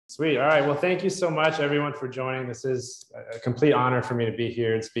Sweet. All right. Well, thank you so much, everyone, for joining. This is a complete honor for me to be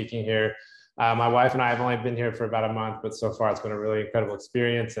here and speaking here. My wife and I have only been here for about a month, but so far it's been a really incredible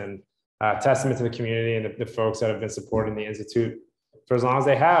experience and testament to the community and the folks that have been supporting the Institute for as long as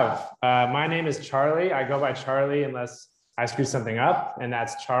they have. My name is Charlie. I go by Charlie unless I screw something up, and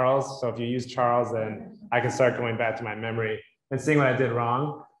that's Charles. So if you use Charles, then I can start going back to my memory and seeing what I did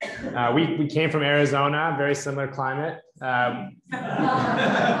wrong. We came from Arizona, very similar climate.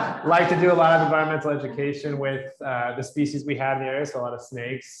 Like to do a lot of environmental education with the species we had in the area, so a lot of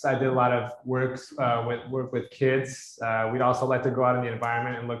snakes. I did a lot of work with kids. We'd also like to go out in the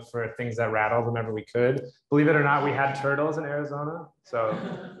environment and look for things that rattled whenever we could. Believe it or not, we had turtles in Arizona, so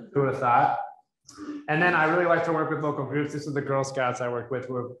who would have thought? And then I really like to work with local groups. This is the Girl Scouts I work with,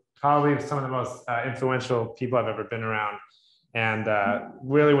 who are probably some of the most influential people I've ever been around. And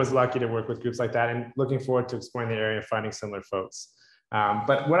really was lucky to work with groups like that and looking forward to exploring the area and finding similar folks.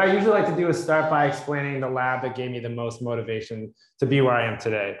 But what I usually like to do is start by explaining the lab that gave me the most motivation to be where I am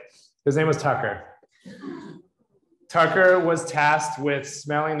today. His name was Tucker. Tucker was tasked with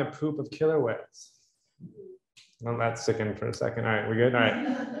smelling the poop of killer whales. Well, that's sickened for a second. All right, we're good? All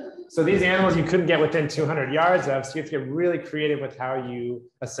right. So these animals you couldn't get within 200 yards of, so you have to get really creative with how you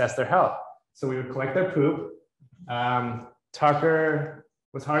assess their health. So we would collect their poop. Tucker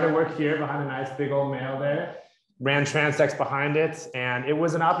was hard at work here behind a nice big old male there, ran transects behind it. And it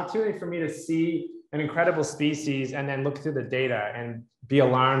was an opportunity for me to see an incredible species and then look through the data and be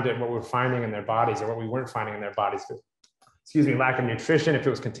alarmed at what we're finding in their bodies or what we weren't finding in their bodies. Excuse me, lack of nutrition, if it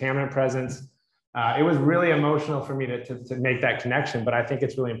was contaminant presence. It was really emotional for me to make that connection, but I think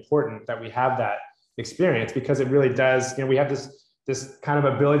it's really important that we have that experience because it really does, we have this kind of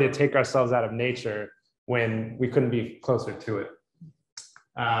ability to take ourselves out of nature when we couldn't be closer to it.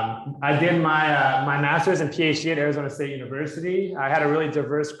 I did my master's and PhD at Arizona State University. I had a really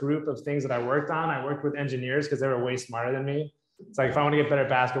diverse group of things that I worked on. I worked with engineers because they were way smarter than me. It's like, if I want to get better at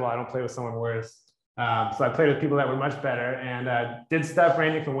basketball, I don't play with someone worse. So I played with people that were much better and did stuff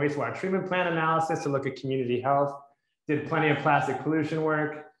ranging from wastewater treatment plant analysis to look at community health, did plenty of plastic pollution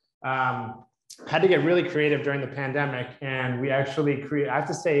work. Had to get really creative during the pandemic, and we actually I have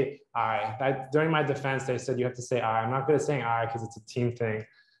to say during my defense, they said you have to say I. I'm not good at saying I because it's a team thing.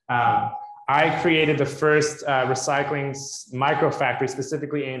 I created the first recycling micro factory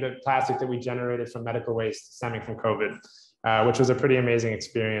specifically aimed at plastic that we generated from medical waste stemming from COVID, which was a pretty amazing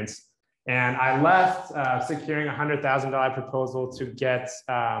experience. And I left securing a $100,000 proposal to get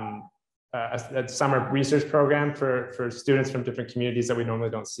a summer research program for students from different communities that we normally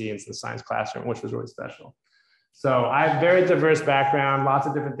don't see into the science classroom, which was really special. So I have a very diverse background, lots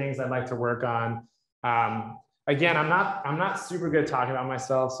of different things I'd like to work on. Again, I'm not super good at talking about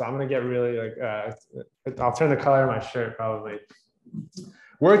myself, so I'm gonna get really I'll turn the color of my shirt probably.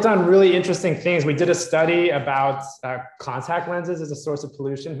 Worked on really interesting things. We did a study about contact lenses as a source of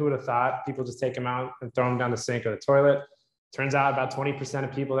pollution. Who would have thought? People just take them out and throw them down the sink or the toilet. Turns out about 20%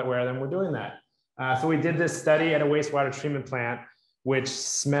 of people that wear them were doing that. So we did this study at a wastewater treatment plant, which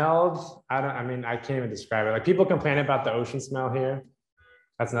smelled, I can't even describe it. Like, people complain about the ocean smell here.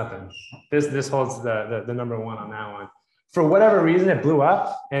 That's nothing. This holds the number one on that one. For whatever reason, it blew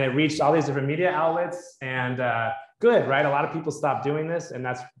up and it reached all these different media outlets, and good, right? A lot of people stopped doing this, and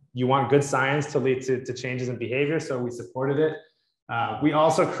you want good science to lead to changes in behavior. So we supported it. We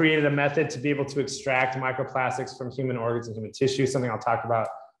also created a method to be able to extract microplastics from human organs and human tissue, something I'll talk about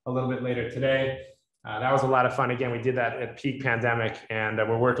a little bit later today. That was a lot of fun. Again, we did that at peak pandemic, and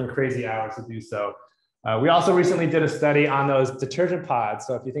we're working crazy hours to do so. We also recently did a study on those detergent pods.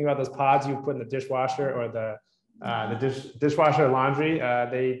 So if you think about those pods you put in the dishwasher or the dishwasher or laundry,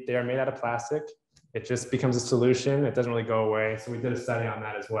 they are made out of plastic. It just becomes a solution. It doesn't really go away. So we did a study on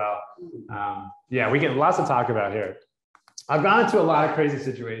that as well. Yeah, we get lots to talk about here. I've gone into a lot of crazy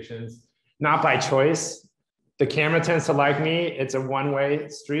situations, not by choice. The camera tends to like me. It's a one-way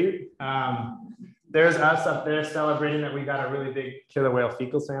street. There's us up there celebrating that we got a really big killer whale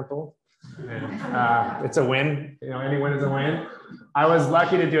fecal sample. And, it's a win. Any win is a win. I was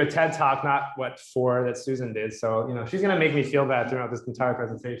lucky to do a TED Talk, not 4 that Susan did. So, she's going to make me feel bad throughout this entire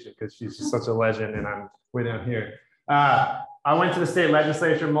presentation because she's just such a legend and I'm way down here. I went to the state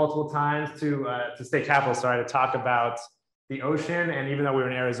legislature multiple times to state capitol, to talk about the ocean. And even though we were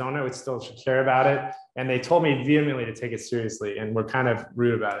in Arizona, we still should care about it. And they told me vehemently to take it seriously. And we're kind of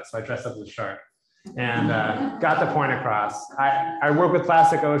rude about it. So I dressed up as a shark and got the point across. I work with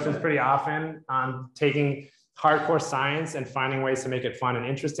plastic oceans pretty often on taking hardcore science and finding ways to make it fun and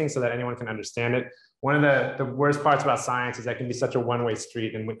interesting so that anyone can understand it. One of the worst parts about science is that it can be such a one-way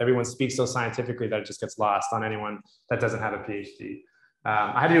street, and everyone speaks so scientifically that it just gets lost on anyone that doesn't have a PhD.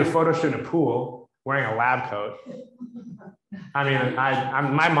 I had to do a photo shoot in a pool wearing a lab coat. I mean,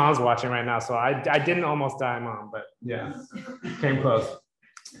 my mom's watching right now, so I didn't almost die, Mom, but yeah, came close.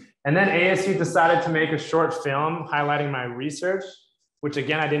 And then ASU decided to make a short film highlighting my research, which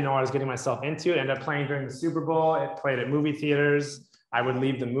again, I didn't know I was getting myself into. It ended up playing during the Super Bowl. It played at movie theaters. I would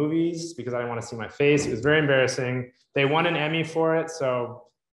leave the movies because I didn't want to see my face. It was very embarrassing. They won an Emmy for it, so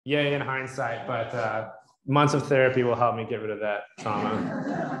yay in hindsight, but months of therapy will help me get rid of that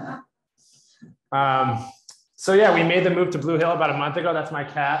trauma. So yeah, we made the move to Blue Hill about a month ago. That's my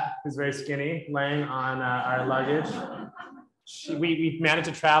cat, who's very skinny, laying on our luggage. We managed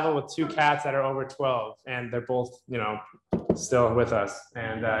to travel with 2 cats that are over 12, and they're both, you know, still with us,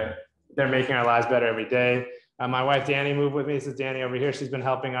 and they're making our lives better every day. My wife, Danny, moved with me. This is Danny over here. She's been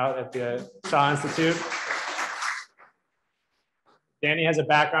helping out at the Shaw Institute. Danny has a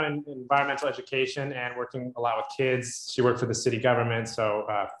background in environmental education and working a lot with kids. She worked for the city government, so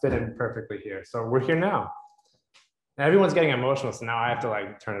fit in perfectly here. So we're here now. And everyone's getting emotional, so now I have to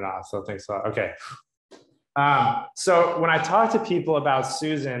like turn it off. So thanks a lot. Okay. So when I talk to people about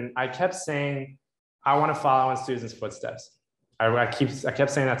Susan, I kept saying, I want to follow in Susan's footsteps. I kept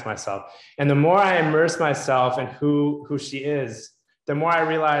saying that to myself. And the more I immerse myself in who she is, the more I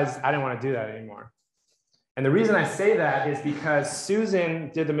realized I didn't want to do that anymore. And the reason I say that is because Susan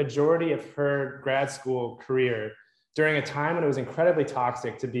did the majority of her grad school career during a time when it was incredibly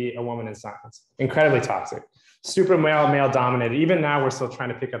toxic to be a woman in science. Incredibly toxic. Super male dominated. Even now, we're still trying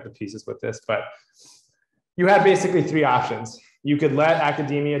to pick up the pieces with this, but you had basically 3 options. You could let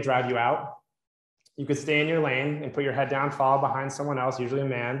academia drive you out. You could stay in your lane and put your head down, follow behind someone else, usually a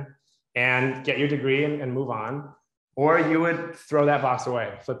man, and get your degree and move on. Or you would throw that box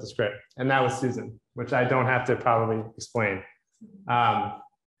away, flip the script. And that was Susan, which I don't have to probably explain.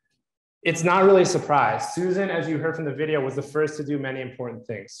 It's not really a surprise. Susan, as you heard from the video, was the first to do many important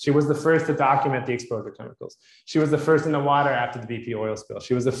things. She was the first to document the exposure chemicals. She was the first in the water after the BP oil spill.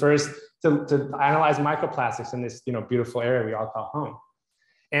 She was the first to analyze microplastics in this, you know, beautiful area we all call home.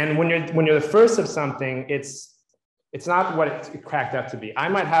 And when you're the first of something, it's not what it cracked up to be. I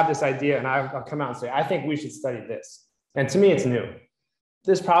might have this idea and I'll come out and say, I think we should study this. And to me, it's new.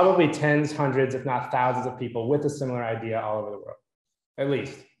 There's probably tens, hundreds, if not thousands of people with a similar idea all over the world, at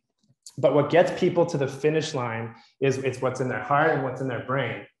least. But what gets people to the finish line is it's what's in their heart and what's in their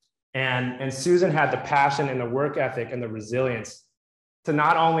brain. And Susan had the passion and the work ethic and the resilience to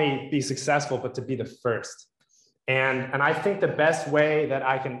not only be successful, but to be the first. And I think the best way that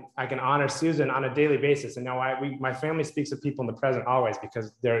I can honor Susan on a daily basis, and now my family speaks of people in the present always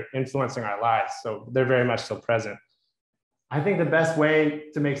because they're influencing our lives. So they're very much still present. I think the best way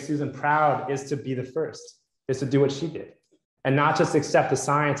to make Susan proud is to be the first, is to do what she did. And not just accept the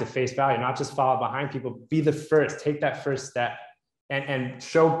science at face value, not just follow behind people, be the first, take that first step and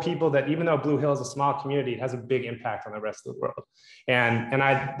show people that even though Blue Hill is a small community, it has a big impact on the rest of the world. And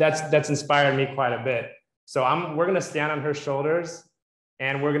that's inspired me quite a bit. So we're gonna stand on her shoulders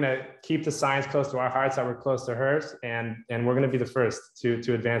and we're gonna keep the science close to our hearts that we're close to hers. And we're gonna be the first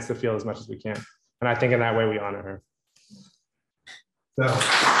to advance the field as much as we can. And I think in that way we honor her. So.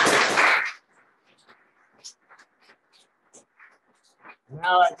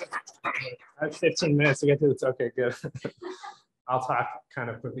 Now I have 15 minutes to get through this. Okay, good. I'll talk kind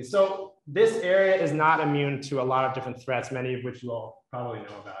of quickly. So this area is not immune to a lot of different threats, many of which you all probably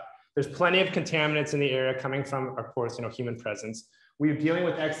know about. There's plenty of contaminants in the area coming from, of course, human presence. We're dealing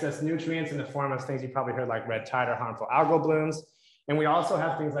with excess nutrients in the form of things you probably heard like red tide or harmful algal blooms. And we also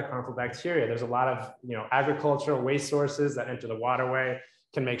have things like harmful bacteria. There's a lot of agricultural waste sources that enter the waterway,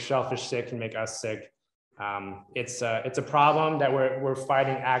 can make shellfish sick, can make us sick. It's a problem that we're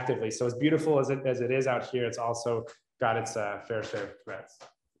fighting actively. So as beautiful as it is out here, it's also got its fair share of threats.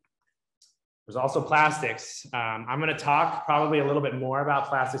 There's also plastics. I'm going to talk probably a little bit more about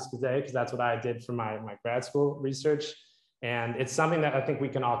plastics today because that's what I did for my grad school research. And it's something that I think we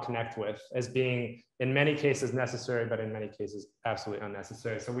can all connect with as being in many cases necessary, but in many cases absolutely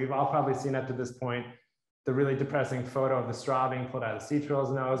unnecessary. So we've all probably seen up to this point the really depressing photo of the straw being pulled out of the sea turtle's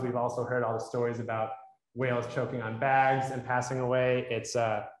nose. We've also heard all the stories about whales choking on bags and passing away. It's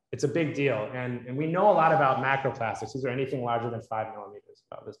a big deal. And we know a lot about macroplastics. These are anything larger than 5 millimeters,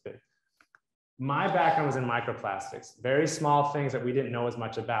 about this big. My background was in microplastics, very small things that we didn't know as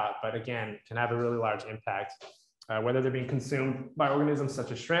much about, but again, can have a really large impact. Whether they're being consumed by organisms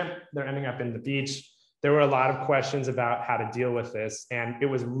such as shrimp, they're ending up in the beach. There were a lot of questions about how to deal with this. And it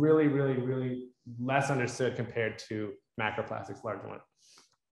was really, really, really less understood compared to macroplastics, larger ones.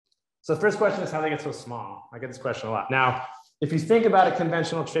 So the first question is how they get so small. I get this question a lot. Now, if you think about a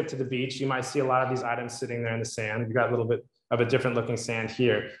conventional trip to the beach, you might see a lot of these items sitting there in the sand. You've got a little bit of a different looking sand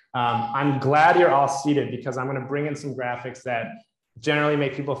here. I'm glad you're all seated because I'm going to bring in some graphics that generally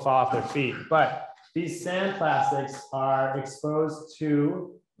make people fall off their feet. But these sand plastics are exposed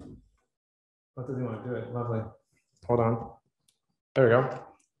to, what does he want to do it? Lovely. Hold on. There we go.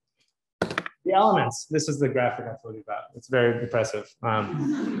 The elements. This is the graphic I told you about. It's very impressive.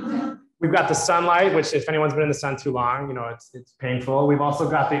 We've got the sunlight, which if anyone's been in the sun too long, you know, it's painful. We've also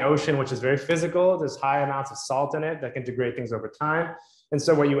got the ocean, which is very physical. There's high amounts of salt in it that can degrade things over time. And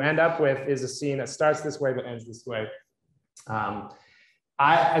so what you end up with is a scene that starts this way but ends this way.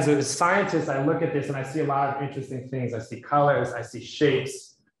 As a scientist, I look at this and I see a lot of interesting things. I see colors, I see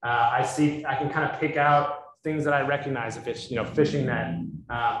shapes. I can kind of pick out things that I recognize if it's, you know, fishing net.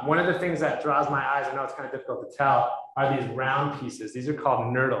 One of the things that draws my eyes, I know it's kind of difficult to tell, are these round pieces. These are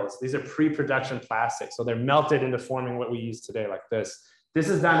called nurdles. These are pre-production plastics. So they're melted into forming what we use today like this. This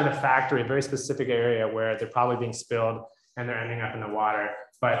is done in a factory, a very specific area where they're probably being spilled and they're ending up in the water.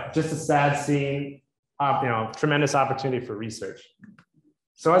 But just a sad scene, you know, tremendous opportunity for research.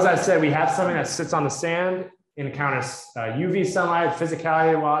 So as I said, we have something that sits on the sand, encounters UV sunlight,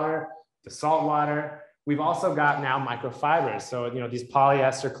 physicality of water, the salt water. We've also got now microfibers. So, you know, these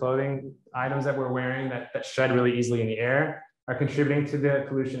polyester clothing items that we're wearing that shed really easily in the air are contributing to the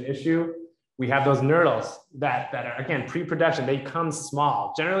pollution issue. We have those nurdles that are, again, pre-production. They come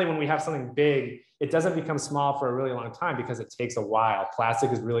small. Generally, when we have something big, it doesn't become small for a really long time because it takes a while.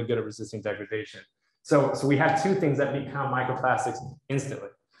 Plastic is really good at resisting degradation. So we have two things that become microplastics instantly.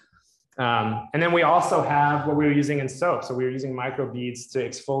 And then we also have what we were using in soap. So we were using microbeads to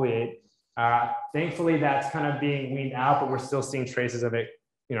exfoliate. Thankfully, that's kind of being weaned out, but we're still seeing traces of it,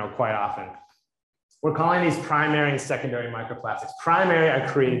 you know, quite often. We're calling these primary and secondary microplastics. Primary are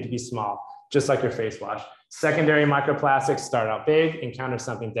created to be small, just like your face wash. Secondary microplastics start out big, encounter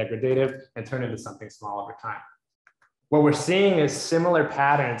something degradative, and turn into something small over time. What we're seeing is similar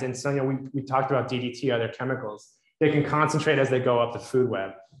patterns. And so, you know, we talked about DDT, other chemicals. They can concentrate as they go up the food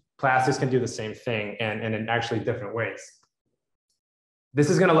web. Plastics can do the same thing and in actually different ways. This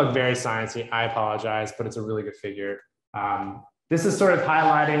is going to look very sciencey. I apologize, but it's a really good figure. This is sort of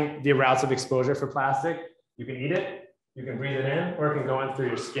highlighting the routes of exposure for plastic. You can eat it, you can breathe it in, or it can go in through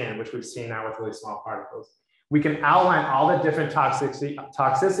your skin, which we've seen now with really small particles. We can outline all the different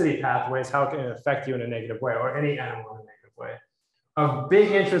toxicity pathways, how it can affect you in a negative way, or any animal in a negative way. Of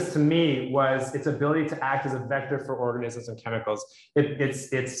big interest to me was its ability to act as a vector for organisms and chemicals.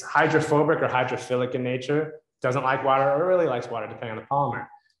 It's hydrophobic or hydrophilic in nature. Doesn't like water or really likes water, depending on the polymer.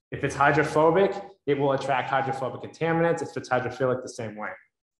 If it's hydrophobic, it will attract hydrophobic contaminants. If it's hydrophilic, the same way.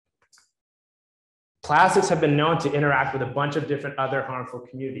 Plastics have been known to interact with a bunch of different other harmful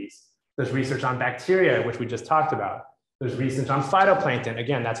communities. There's research on bacteria, which we just talked about. There's research on phytoplankton.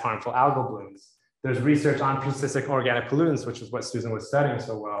 Again, that's harmful algal blooms. There's research on persistent organic pollutants, which is what Susan was studying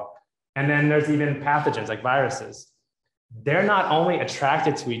so well. And then there's even pathogens like viruses. They're not only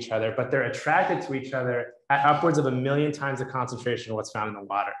attracted to each other, but they're attracted to each other at upwards of 1 million times the concentration of what's found in the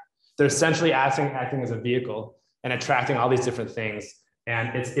water. They're essentially acting as a vehicle and attracting all these different things.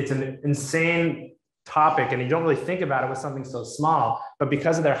 And it's an insane topic, and you don't really think about it with something so small, but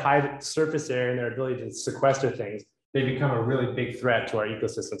because of their high surface area and their ability to sequester things, they become a really big threat to our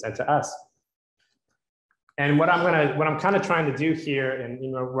ecosystems and to us. And what I'm kind of trying to do here, and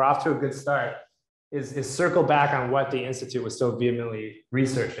you know, we're off to a good start, is circle back on what the Institute was so vehemently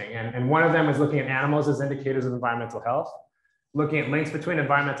researching. And one of them is looking at animals as indicators of environmental health, looking at links between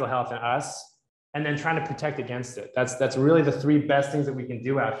environmental health and us, and then trying to protect against it. That's really the three best things that we can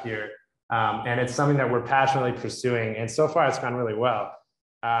do out here. And it's something that we're passionately pursuing. And so far it's gone really well.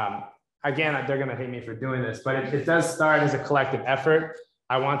 Again, they're gonna hate me for doing this, but it does start as a collective effort.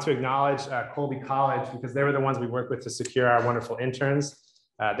 I want to acknowledge Colby College because they were the ones we worked with to secure our wonderful interns.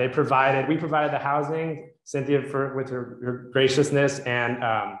 We provided the housing, Cynthia with her graciousness,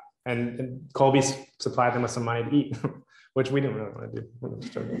 and Colby supplied them with some money to eat, which we didn't really want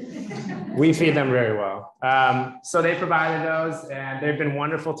to do. We feed them very well. So they provided those, and they've been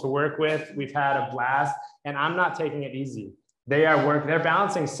wonderful to work with. We've had a blast, and I'm not taking it easy. They're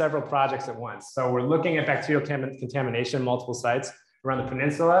balancing several projects at once. So we're looking at bacterial contamination in multiple sites around the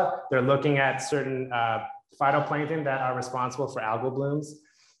peninsula. They're looking at certain phytoplankton that are responsible for algal blooms.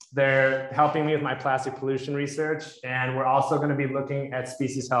 They're helping me with my plastic pollution research, and we're also going to be looking at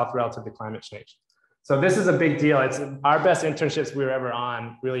species health relative to climate change. So this is a big deal. It's our best internships we were ever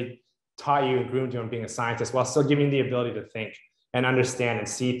on, really taught you and groomed you on being a scientist while still giving you the ability to think and understand and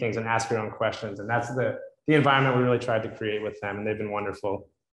see things and ask your own questions. And that's the environment we really tried to create with them, and they've been wonderful.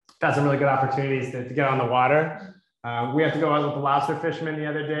 Got some really good opportunities to get on the water. We had to go out with the lobster fishermen the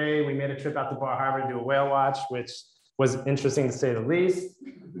other day. We made a trip out to Bar Harbor to do a whale watch, which was interesting to say the least.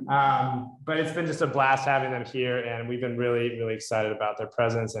 But it's been just a blast having them here, and we've been really, really excited about their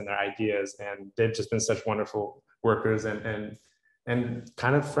presence and their ideas, and they've just been such wonderful workers and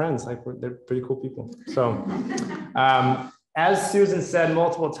kind of friends. Like, they're pretty cool people. So as Susan said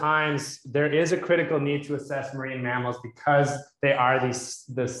multiple times, there is a critical need to assess marine mammals because they are these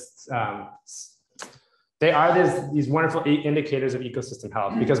wonderful indicators of ecosystem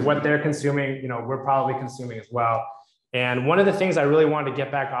health, because what they're consuming, we're probably consuming as well. And one of the things I really wanted to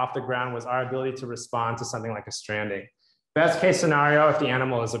get back off the ground was our ability to respond to something like a stranding. Best case scenario, if the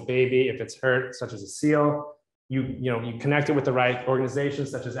animal is a baby, if it's hurt, such as a seal, you connect it with the right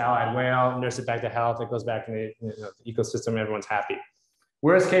organizations such as Allied Whale, nurse it back to health, it goes back in the ecosystem, everyone's happy.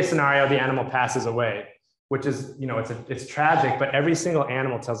 Worst case scenario, the animal passes away, which is, it's tragic, but every single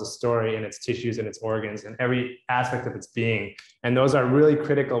animal tells a story in its tissues and its organs and every aspect of its being. And those are really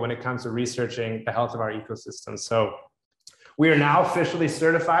critical when it comes to researching the health of our ecosystem. So we are now officially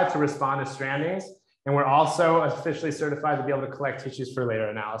certified to respond to strandings. And we're also officially certified to be able to collect tissues for later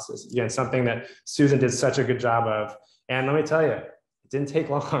analysis. Again, something that Susan did such a good job of. And let me tell you, it didn't take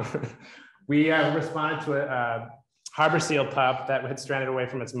long. We responded to a harbor seal pup that had stranded away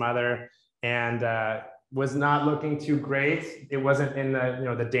from its mother and was not looking too great. It wasn't in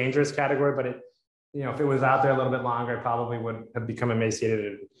the dangerous category, but if it was out there a little bit longer, it probably would have become emaciated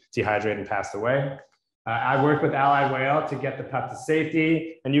and dehydrated and passed away. I worked with Allied Whale to get the pup to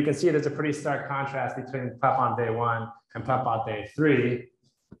safety. And you can see there's a pretty stark contrast between pup on day 1 and pup on day 3,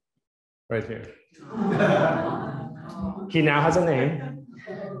 right here. He now has a name.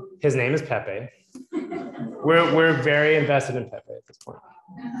 His name is Pepe. We're very invested in Pepe at this point.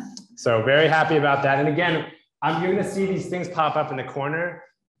 So very happy about that. And again, you're gonna see these things pop up in the corner.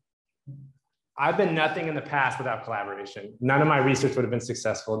 I've been nothing in the past without collaboration. None of my research would have been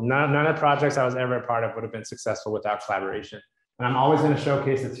successful. None of the projects I was ever a part of would have been successful without collaboration. And I'm always going to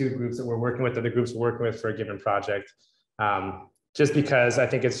showcase the 2 groups that we're working with, or the groups we're working with for a given project, just because I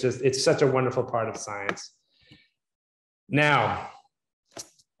think it's such a wonderful part of science. Now,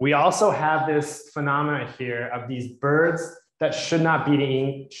 we also have this phenomena here of these birds that should not be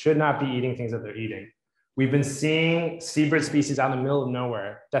eating things that they're eating. We've been seeing seabird species out in the middle of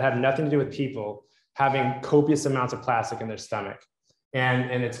nowhere that have nothing to do with people having copious amounts of plastic in their stomach.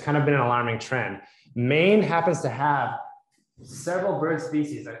 And it's kind of been an alarming trend. Maine happens to have several bird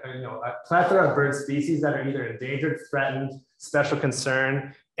species, a plethora of bird species that are either endangered, threatened, special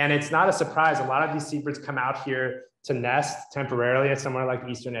concern. And it's not a surprise. A lot of these seabirds come out here to nest temporarily at somewhere like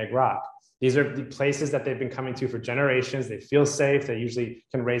Eastern Egg Rock. These are the places that they've been coming to for generations. They feel safe. They usually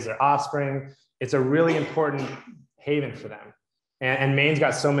can raise their offspring. It's a really important haven for them. And Maine's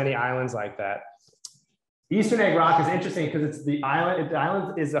got so many islands like that. Eastern Egg Rock is interesting because it's the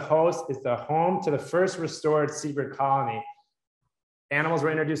island is the home to the first restored seabird colony. Animals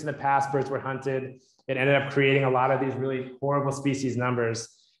were introduced in the past, birds were hunted. It ended up creating a lot of these really horrible species numbers.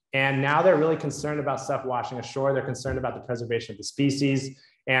 And now they're really concerned about stuff washing ashore. They're concerned about the preservation of the species.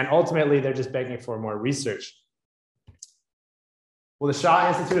 And ultimately, they're just begging for more research. Well, the Shaw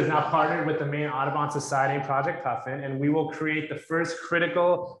Institute is now partnered with the Maine Audubon Society and Project Puffin, and we will create the first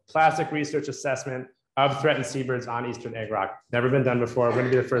critical plastic research assessment of threatened seabirds on Eastern Egg Rock. Never been done before. We're going to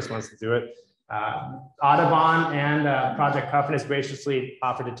be the first ones to do it. Audubon and Project Puffin has graciously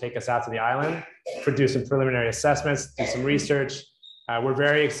offered to take us out to the island, produce some preliminary assessments, do some research. We're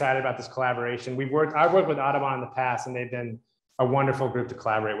very excited about this collaboration. I've worked with Audubon in the past, and they've been a wonderful group to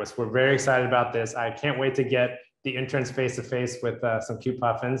collaborate with. We're very excited about this. I can't wait to get the interns face-to-face with some cute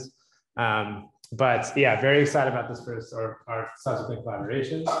puffins. But yeah, very excited about this first our subsequent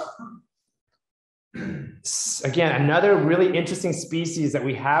collaborations. Again, another really interesting species that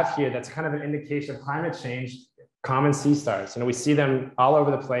we have here that's kind of an indication of climate change, common sea stars. We see them all over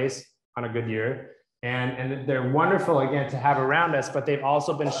the place on a good year. And they're wonderful, again, to have around us, but they've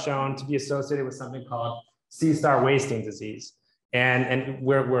also been shown to be associated with something called sea star wasting disease. And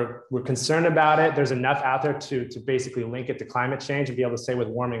we're concerned about it. There's enough out there to basically link it to climate change and be able to say with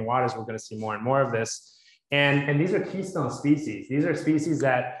warming waters, we're going to see more and more of this. And these are keystone species. These are species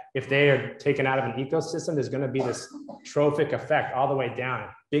that if they are taken out of an ecosystem, there's going to be this trophic effect all the way down,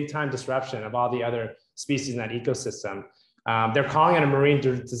 big time disruption of all the other species in that ecosystem. They're calling it a marine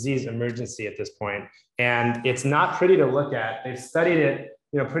disease emergency at this point. And it's not pretty to look at. They've studied it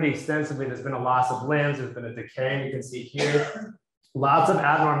pretty extensively. There's been a loss of limbs, there's been a decay, you can see here. Lots of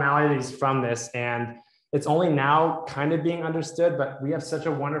abnormalities from this, and it's only now kind of being understood, but we have such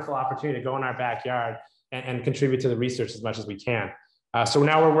a wonderful opportunity to go in our backyard and contribute to the research as much as we can. So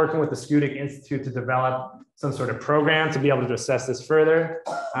now we're working with the Skudik Institute to develop some sort of program to be able to assess this further.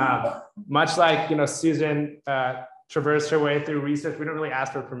 Much like Susan traverse her way through research. We don't really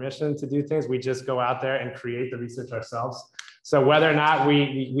ask for permission to do things. We just go out there and create the research ourselves. So whether or not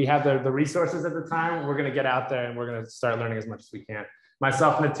we have the resources at the time, we're going to get out there and we're going to start learning as much as we can.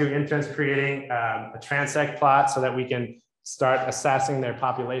 Myself and the two interns creating a transect plot so that we can start assessing their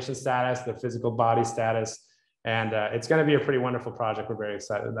population status, their physical body status. And it's going to be a pretty wonderful project. We're very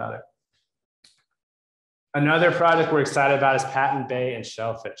excited about it. Another project we're excited about is Patton Bay and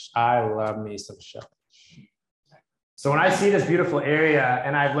shellfish. I love me some shellfish. So when I see this beautiful area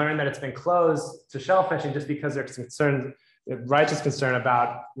and I've learned that it's been closed to shellfishing just because they're concerned, righteous concern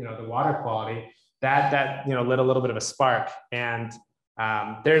about the water quality, that lit a little bit of a spark. And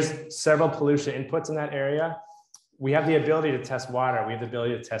there's several pollution inputs in that area. We have the ability to test water. We have the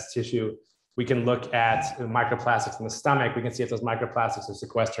ability to test tissue. We can look at microplastics in the stomach. We can see if those microplastics are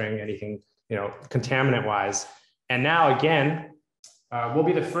sequestering anything, contaminant wise. And now again, we'll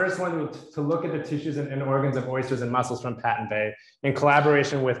be the first one to look at the tissues and organs of oysters and mussels from Patton Bay in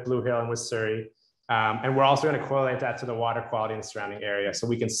collaboration with Blue Hill and with Surrey. And we're also going to correlate that to the water quality in the surrounding area so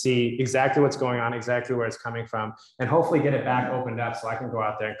we can see exactly what's going on, exactly where it's coming from, and hopefully get it back opened up so I can go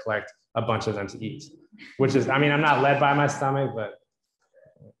out there and collect a bunch of them to eat, which is, I'm not led by my stomach, but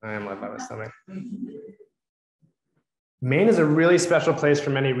I am led by my stomach. Maine is a really special place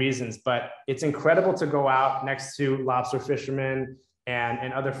for many reasons, but it's incredible to go out next to lobster fishermen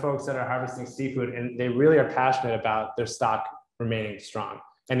and other folks that are harvesting seafood, and they really are passionate about their stock remaining strong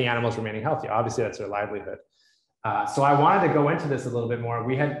and the animals remaining healthy. Obviously, that's their livelihood. So I wanted to go into this a little bit more.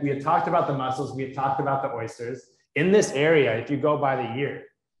 We had talked about the mussels, we had talked about the oysters. In this area, if you go by the year,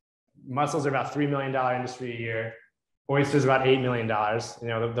 mussels are about $3 million industry a year. Oysters about $8 million.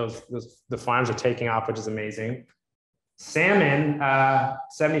 The farms are taking off, which is amazing. Salmon,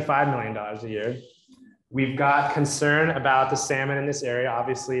 $75 million a year. We've got concern about the salmon in this area.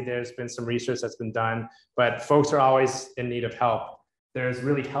 Obviously, there's been some research that's been done, but folks are always in need of help. There's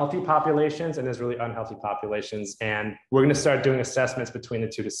really healthy populations and there's really unhealthy populations. And we're going to start doing assessments between the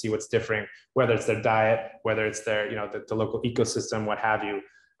two to see what's different, whether it's their diet, whether it's their, the local ecosystem, what have you.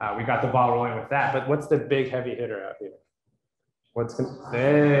 We got the ball rolling with that. But what's the big heavy hitter out here?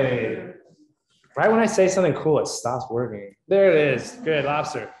 Hey, right when I say something cool, it stops working. There it is. Good,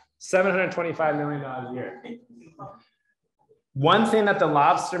 lobster. $725 million a year. One thing that the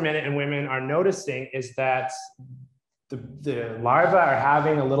lobster men and women are noticing is that the larvae are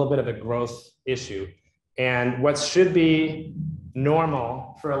having a little bit of a growth issue. And what should be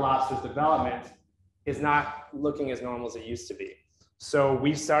normal for a lobster's development is not looking as normal as it used to be. So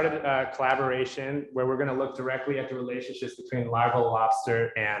we've started a collaboration where we're going to look directly at the relationships between larval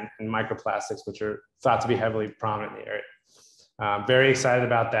lobster and microplastics, which are thought to be heavily prominent in the area. Very excited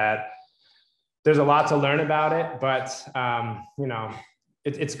about that. There's a lot to learn about it, but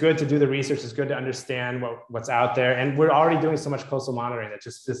it's good to do the research. It's good to understand what's out there. And we're already doing so much coastal monitoring that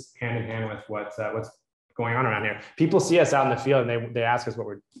just hand in hand with what's going on around here. People see us out in the field and they ask us what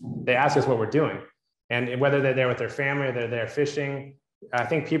we're doing. And whether they're there with their family or they're there fishing, I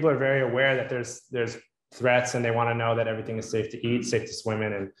think people are very aware that there's threats and they want to know that everything is safe to eat, safe to swim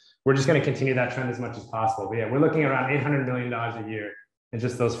in. And we're just going to continue that trend as much as possible. But yeah, we're looking at around $800 million a year in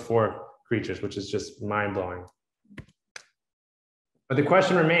just those 4 creatures, which is just mind blowing. But the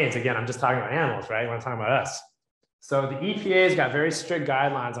question remains, again, I'm just talking about animals, right? We're not talking about us. So the EPA's got very strict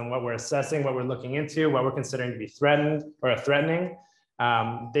guidelines on what we're assessing, what we're looking into, what we're considering to be threatened or threatening.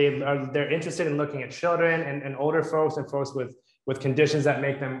 They're interested in looking at children and older folks and folks with conditions that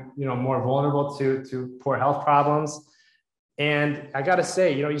make them more vulnerable to poor health problems. And I got to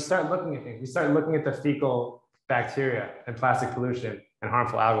say, you start looking at things. You start looking at the fecal bacteria and plastic pollution and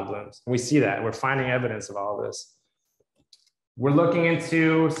harmful algal blooms. And we see that. We're finding evidence of all of this. We're looking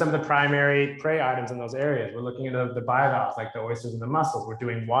into some of the primary prey items in those areas. We're looking into the bivalves like the oysters and the mussels. We're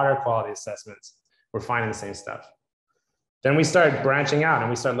doing water quality assessments. We're finding the same stuff. Then we start branching out and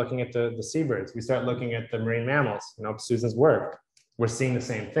we start looking at the seabirds. We start looking at the marine mammals, Susan's work. We're seeing the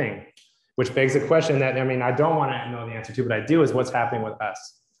same thing, which begs the question that, I don't want to know the answer to, but I do, is what's happening with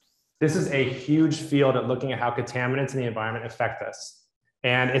us. This is a huge field at looking at how contaminants in the environment affect us.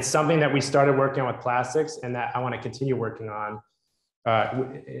 And it's something that we started working on with plastics and that I want to continue working on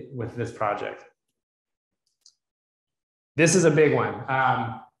with this project. This is a big one.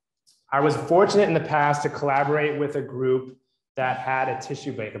 I was fortunate in the past to collaborate with a group that had a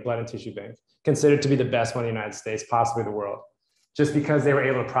tissue bank, a blood and tissue bank, considered to be the best one in the United States, possibly the world, just because they were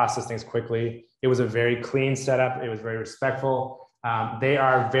able to process things quickly. It was a very clean setup. It was very respectful. They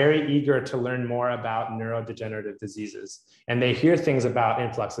are very eager to learn more about neurodegenerative diseases. And they hear things about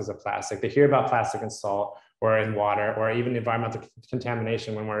influxes of plastic. They hear about plastic in salt or in water or even environmental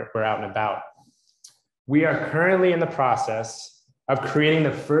contamination when we're out and about. We are currently in the process of creating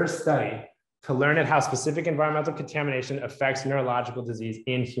the first study to learn at how specific environmental contamination affects neurological disease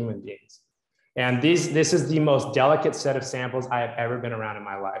in human beings. And this is the most delicate set of samples I have ever been around in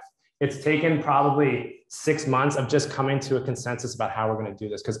my life. It's taken probably 6 months of just coming to a consensus about how we're going to do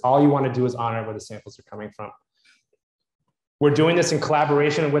this, because all you want to do is honor where the samples are coming from. We're doing this in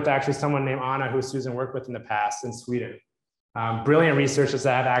collaboration with actually someone named Anna, who Susan worked with in the past in Sweden. Brilliant researchers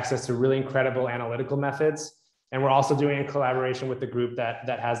that have access to really incredible analytical methods. And we're also doing in collaboration with the group that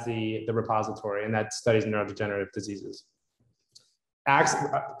has the repository and that studies neurodegenerative diseases.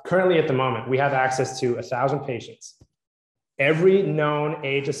 Currently at the moment, we have access to 1,000 patients, every known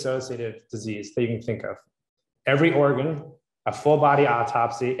age-associated disease that you can think of, every organ, a full body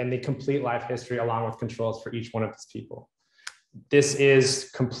autopsy, and the complete life history along with controls for each one of these people. This is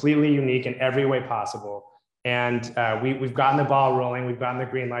completely unique in every way possible. And we've gotten the ball rolling. We've gotten the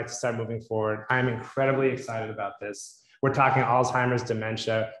green light to start moving forward. I'm incredibly excited about this. We're talking Alzheimer's,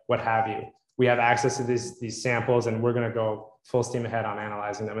 dementia, what have you. We have access to these samples, and we're going to go full steam ahead on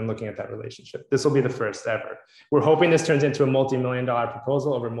analyzing them and looking at that relationship. This will be the first ever. We're hoping this turns into a multi-million-dollar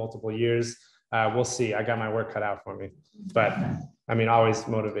proposal over multiple years. We'll see. I got my work cut out for me, but I mean, always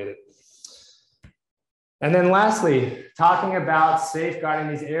motivated. And then lastly, talking about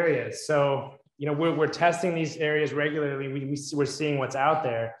safeguarding these areas. So, you know, we're testing these areas regularly. We're seeing what's out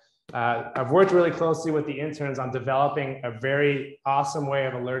there. I've worked really closely with the interns on developing a very awesome way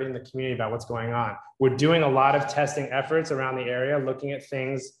of alerting the community about what's going on. We're doing a lot of testing efforts around the area, looking at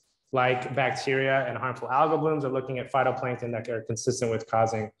things like bacteria and harmful algal blooms, or looking at phytoplankton that are consistent with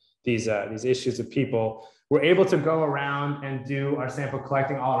causing these issues with people. We're able to go around and do our sample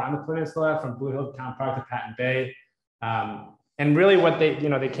collecting all around the peninsula, from Blue Hill Town Park to Patton Bay. And really what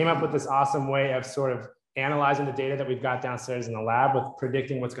they came up with this awesome way of sort of analyzing the data that we've got downstairs in the lab with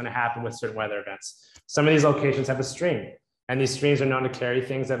predicting what's going to happen with certain weather events. Some of these locations have a stream, and these streams are known to carry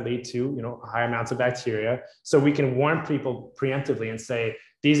things that lead to, you know, high amounts of bacteria. So we can warn people preemptively and say,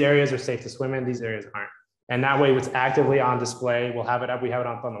 these areas are safe to swim in, these areas aren't. And that way it's actively on display. We'll have it up, we have it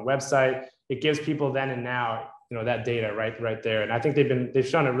up on the website. It gives people then and now, you know, that data right there. And I think they've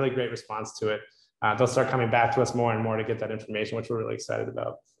shown a really great response to it. They'll start coming back to us more and more to get that information, which we're really excited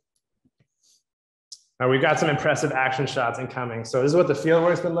about. We've got some impressive action shots incoming. So this is what the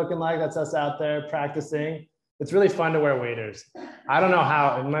fieldwork's been looking like. That's us out there practicing. It's really fun to wear waders. I don't know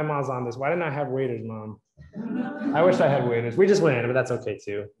how, my mom's on this. Why didn't I have waders, Mom? I wish I had waders. We just went in, but that's okay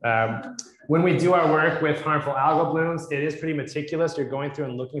too. When we do our work with harmful algal blooms, it is pretty meticulous. You're going through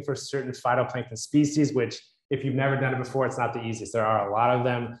and looking for certain phytoplankton species, which if you've never done it before, it's not the easiest. There are a lot of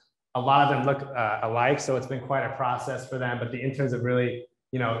them. A lot of them look alike, so it's been quite a process for them, but the interns have really,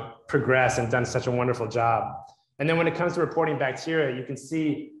 you know, progressed and done such a wonderful job. And then when it comes to reporting bacteria, you can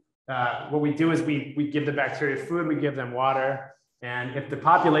see what we do is we give the bacteria food, we give them water, and if the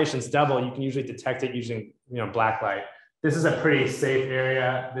populations double, you can usually detect it using, you know, black light. This is a pretty safe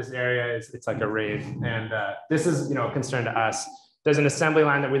area. This area it's like a rave, and this is, you know, a concern to us. There's an assembly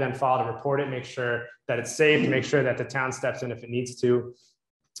line that we then follow to report it, make sure that it's safe, make sure that the town steps in if it needs to.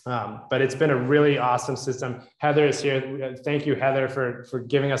 But it's been a really awesome system. Heather is here. Thank you, Heather, for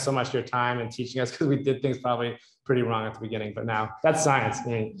giving us so much of your time and teaching us, because we did things probably pretty wrong at the beginning, but now that's science. I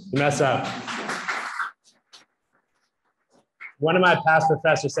mean, you mess up. One of my past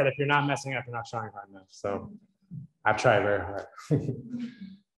professors said, if you're not messing up, you're not trying hard enough. So I've tried very hard.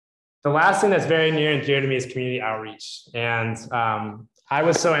 The last thing that's very near and dear to me is community outreach. And I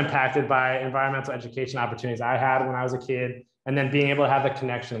was so impacted by environmental education opportunities I had when I was a kid. And then being able to have the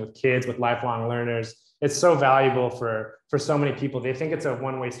connection with kids, with lifelong learners, it's so valuable for so many people. They think it's a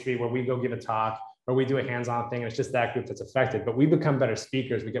one-way street where we go give a talk or we do a hands-on thing, and it's just that group that's affected. But we become better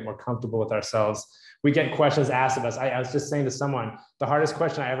speakers. We get more comfortable with ourselves. We get questions asked of us. I was just saying to someone, the hardest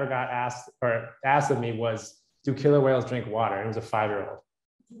question I ever got asked of me was, do killer whales drink water? And it was a 5-year-old.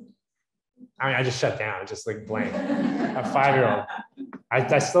 I mean, I just shut down, just like blank. A 5-year-old.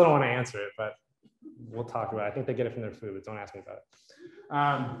 I still don't want to answer it, but we'll talk about it. I think they get it from their food, but don't ask me about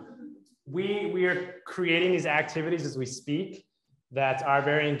it. We are creating these activities as we speak that are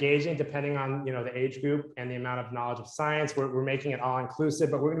very engaging depending on, you know, the age group and the amount of knowledge of science. We're making it all inclusive,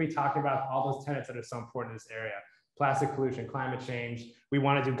 but we're going to be talking about all those tenets that are so important in this area: plastic pollution, climate change. We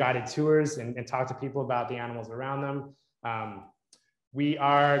want to do guided tours and talk to people about the animals around them. We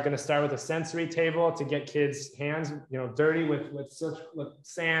are going to start with a sensory table to get kids' hands, you know, dirty with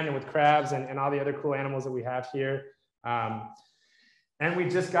sand and with crabs and all the other cool animals that we have here. And we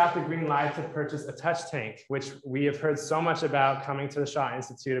just got the green light to purchase a touch tank, which we have heard so much about coming to the Shaw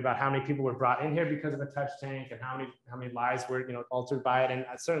Institute, about how many people were brought in here because of a touch tank and how many lives were altered by it. And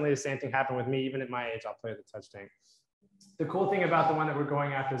certainly the same thing happened with me. Even at my age, I'll play the touch tank. The cool thing about the one that we're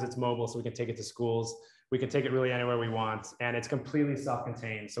going after is it's mobile, so we can take it to schools. We can take it really anywhere we want, and it's completely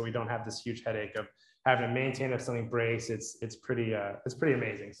self-contained, so we don't have this huge headache of having to maintain if something breaks. It's pretty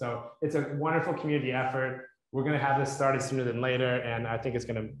amazing. So it's a wonderful community effort. We're going to have this started sooner than later, and I think it's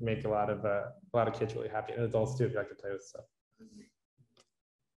going to make a lot of kids really happy, and adults too, if you like to play with stuff.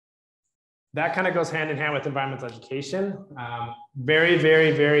 That kind of goes hand in hand with environmental education. Very,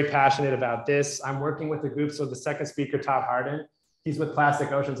 very, very passionate about this. I'm working with a group. So the second speaker, Todd Harden, he's with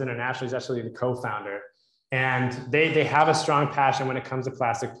Plastic Oceans International. He's actually the co-founder. And they have a strong passion when it comes to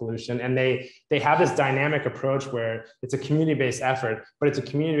plastic pollution. And they have this dynamic approach where it's a community-based effort, but it's a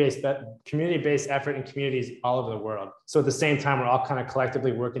community-based effort in communities all over the world. So at the same time, we're all kind of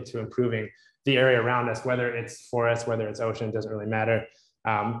collectively working to improving the area around us, whether it's forest, whether it's ocean, it doesn't really matter.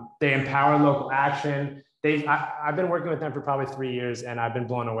 They empower local action. I've been working with them for probably 3 years, and I've been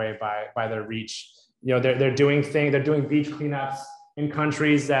blown away by their reach. They're doing beach cleanups in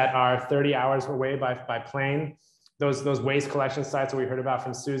countries that are 30 hours away by plane. Those waste collection sites that we heard about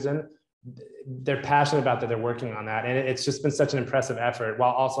from Susan, they're passionate about that. They're working on that, and it's just been such an impressive effort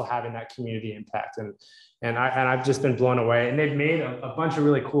while also having that community impact. And I've just been blown away. And they've made a bunch of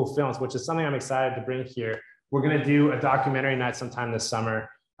really cool films, which is something I'm excited to bring here. We're going to do a documentary night sometime this summer.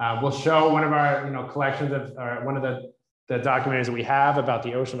 We'll show one of our collections of one of the documentaries that we have about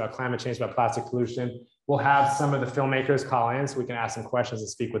the ocean, about climate change, about plastic pollution. We'll have some of the filmmakers call in so we can ask them questions and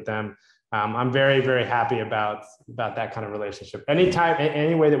speak with them. I'm very, very happy about that kind of relationship. Anytime,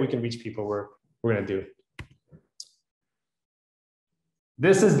 any way that we can reach people, we're going to do.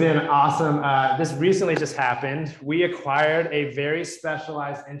 This has been awesome. This recently just happened. We acquired a very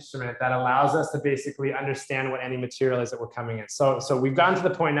specialized instrument that allows us to basically understand what any material is that we're coming in. So we've gotten to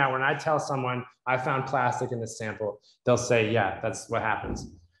the point now when I tell someone I found plastic in this sample, they'll say, yeah, that's what happens.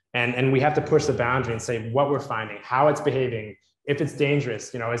 And we have to push the boundary and say what we're finding, how it's behaving, if it's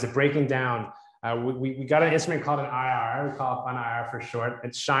dangerous, is it breaking down? We got an instrument called an IR, we call it an IR for short.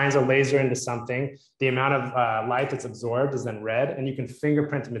 It shines a laser into something. The amount of light that's absorbed is then red, and you can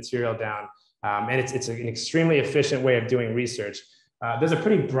fingerprint the material down. And it's an extremely efficient way of doing research. There's a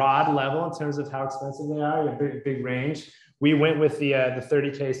pretty broad level in terms of how expensive they are, a big range. We went with the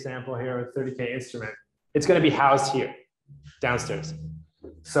 30K sample here, with 30K instrument. It's going to be housed here, downstairs.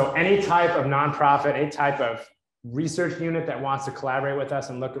 So any type of nonprofit, any type of research unit that wants to collaborate with us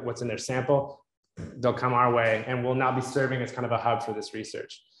and look at what's in their sample, they'll come our way, and we'll now be serving as kind of a hub for this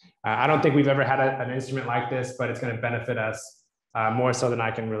research. I don't think we've ever had an instrument like this, but it's going to benefit us more so than I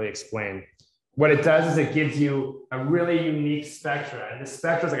can really explain. What it does is it gives you a really unique spectra, and this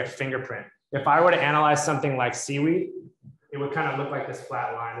spectra is like a fingerprint. If I were to analyze something like seaweed, it would kind of look like this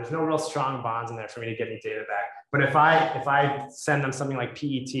flat line. There's no real strong bonds in there for me to get any data back. But if I send them something like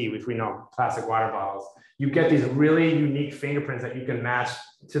PET, which we know, plastic water bottles, you get these really unique fingerprints that you can match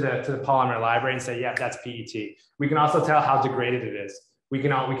to the polymer library and say, yeah, that's PET. We can also tell how degraded it is. We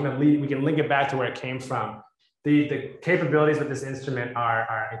can link it back to where it came from. The capabilities of this instrument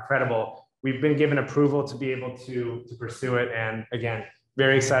are incredible. We've been given approval to be able to pursue it. And again,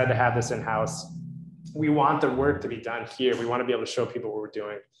 very excited to have this in-house. We want the work to be done here. We want to be able to show people what we're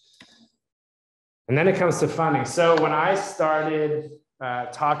doing. And then it comes to funding. So when I started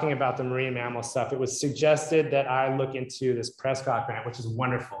talking about the marine mammal stuff, it was suggested that I look into this Prescott grant, which is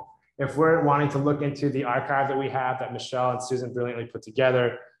wonderful. If we're wanting to look into the archive that we have that Michelle and Susan brilliantly put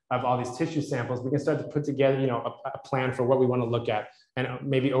together of all these tissue samples, we can start to put together, a plan for what we want to look at, and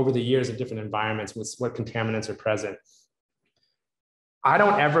maybe over the years in different environments with what contaminants are present. I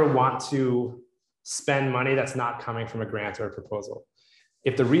don't ever want to spend money that's not coming from a grant or a proposal.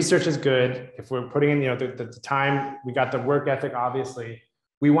 If the research is good, if we're putting in, the time, we got the work ethic, obviously,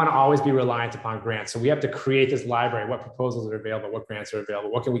 we want to always be reliant upon grants. So we have to create this library, what proposals are available, what grants are available,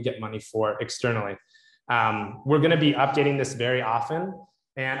 what can we get money for externally. We're going to be updating this very often.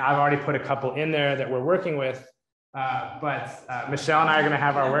 And I've already put a couple in there that we're working with, but Michelle and I are going to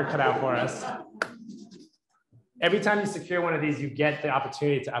have our work cut out for us. Every time you secure one of these, you get the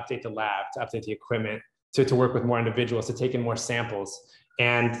opportunity to update the lab, to update the equipment, to work with more individuals, to take in more samples.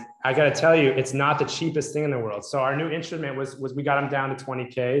 And I got to tell you, it's not the cheapest thing in the world. So our new instrument was we got them down to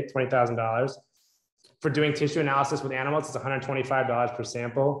 $20,000. For doing tissue analysis with animals, it's $125 per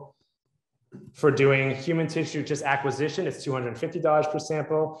sample. For doing human tissue, just acquisition, it's $250 per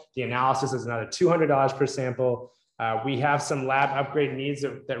sample. The analysis is another $200 per sample. We have some lab upgrade needs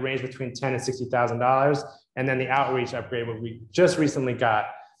that range between $10,000 and $60,000. and then the outreach upgrade, what we just recently got.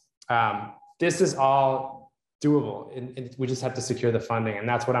 This is all doable, and we just have to secure the funding, and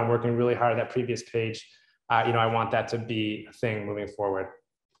that's what I'm working really hard. That previous page, I want that to be a thing moving forward.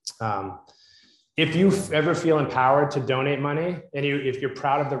 If you ever feel empowered to donate money, and if you're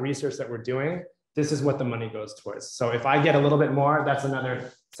proud of the research that we're doing, this is what the money goes towards. So if I get a little bit more, that's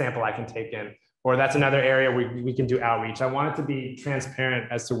another sample I can take in, or that's another area we can do outreach. I want it to be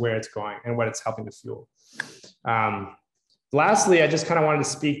transparent as to where it's going and what it's helping to fuel. Lastly, I just kind of wanted to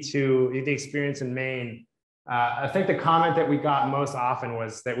speak to the experience in Maine. I think the comment that we got most often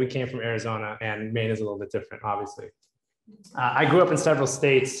was that we came from Arizona, and Maine is a little bit different, obviously. I grew up in several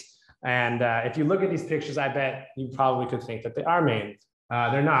states, and if you look at these pictures, I bet you probably could think that they are Maine.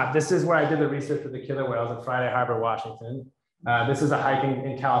 They're not. This is where I did the research with the killer whales at Friday Harbor, Washington. This is a hike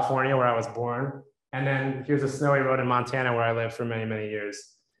in California where I was born. And then here's a snowy road in Montana where I lived for many, many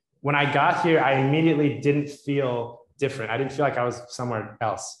years. When I got here, I immediately didn't feel different. I didn't feel like I was somewhere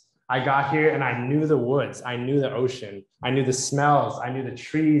else. I got here and I knew the woods. I knew the ocean. I knew the smells. I knew the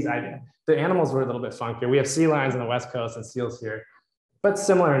trees. The animals were a little bit funkier. We have sea lions on the West Coast and seals here, but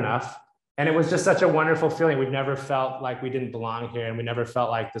similar enough. And it was just such a wonderful feeling. We've never felt like we didn't belong here, and we never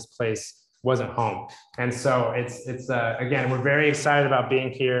felt like this place wasn't home. And so it's again, we're very excited about being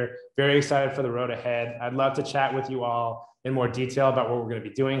here, very excited for the road ahead. I'd love to chat with you all in more detail about what we're going to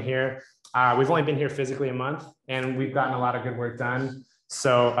be doing here. We've only been here physically a month, and we've gotten a lot of good work done.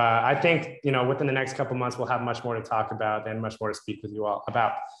 So I think, within the next couple of months, we'll have much more to talk about and much more to speak with you all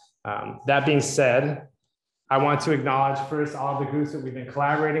about. That being said, I want to acknowledge first all of the groups that we've been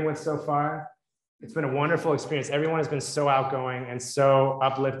collaborating with so far. It's been a wonderful experience. Everyone has been so outgoing and so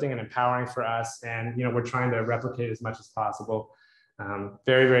uplifting and empowering for us. And, we're trying to replicate as much as possible.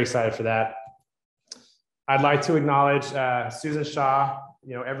 Very, very excited for that. I'd like to acknowledge Susan Shaw.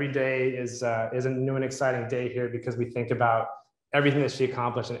 Every day is a new and exciting day here because we think about everything that she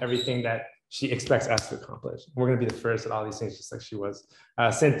accomplished and everything that she expects us to accomplish. We're going to be the first at all these things, just like she was.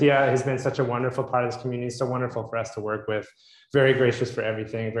 Cynthia has been such a wonderful part of this community, so wonderful for us to work with. Very gracious for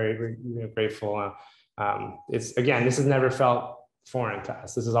everything, very, very grateful. This has never felt foreign to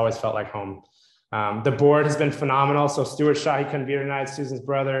us. This has always felt like home. The board has been phenomenal. So Stuart Shaw, he couldn't be here tonight, Susan's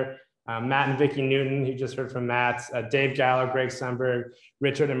brother. Matt and Vicki Newton, you just heard from Matt, Dave Gallo, Greg Sundberg,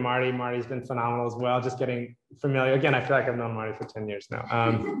 Richard and Marty. Marty's been phenomenal as well. Just getting familiar. Again, I feel like I've known Marty for 10 years now.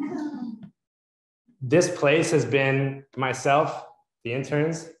 This place has been myself, the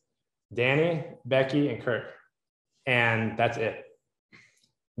interns, Danny, Becky, and Kirk. And that's it.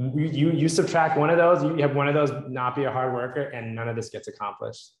 You subtract one of those, you have one of those not be a hard worker, and none of this gets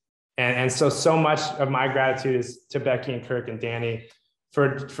accomplished. And so much of my gratitude is to Becky and Kirk and Danny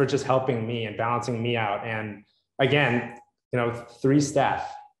for just helping me and balancing me out. And again, 3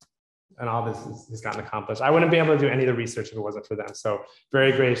 staff and all this has gotten accomplished. I wouldn't be able to do any of the research if it wasn't for them. So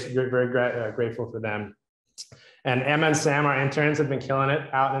very grateful for them. And Emma and Sam, our interns, have been killing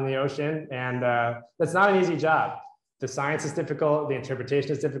it out in the ocean. And that's not an easy job. The science is difficult, the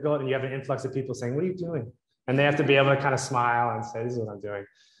interpretation is difficult, and you have an influx of people saying, "What are you doing?" And they have to be able to kind of smile and say, "This is what I'm doing."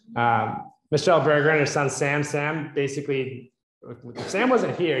 Michelle Berger and her son, Sam basically, if Sam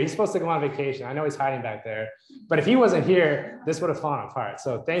wasn't here, he's supposed to go on vacation. I know he's hiding back there, but if he wasn't here, this would have fallen apart.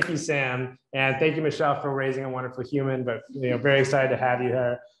 So thank you, Sam. And thank you, Michelle, for raising a wonderful human, but very excited to have you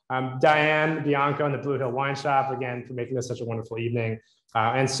here. Diane, Bianco, and the Blue Hill Wine Shop, again, for making this such a wonderful evening.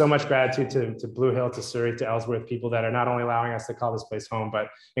 And so much gratitude to Blue Hill, to Surrey, to Ellsworth, people that are not only allowing us to call this place home, but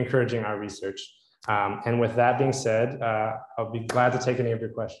encouraging our research. And with that being said, I'll be glad to take any of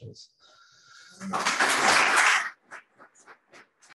your questions.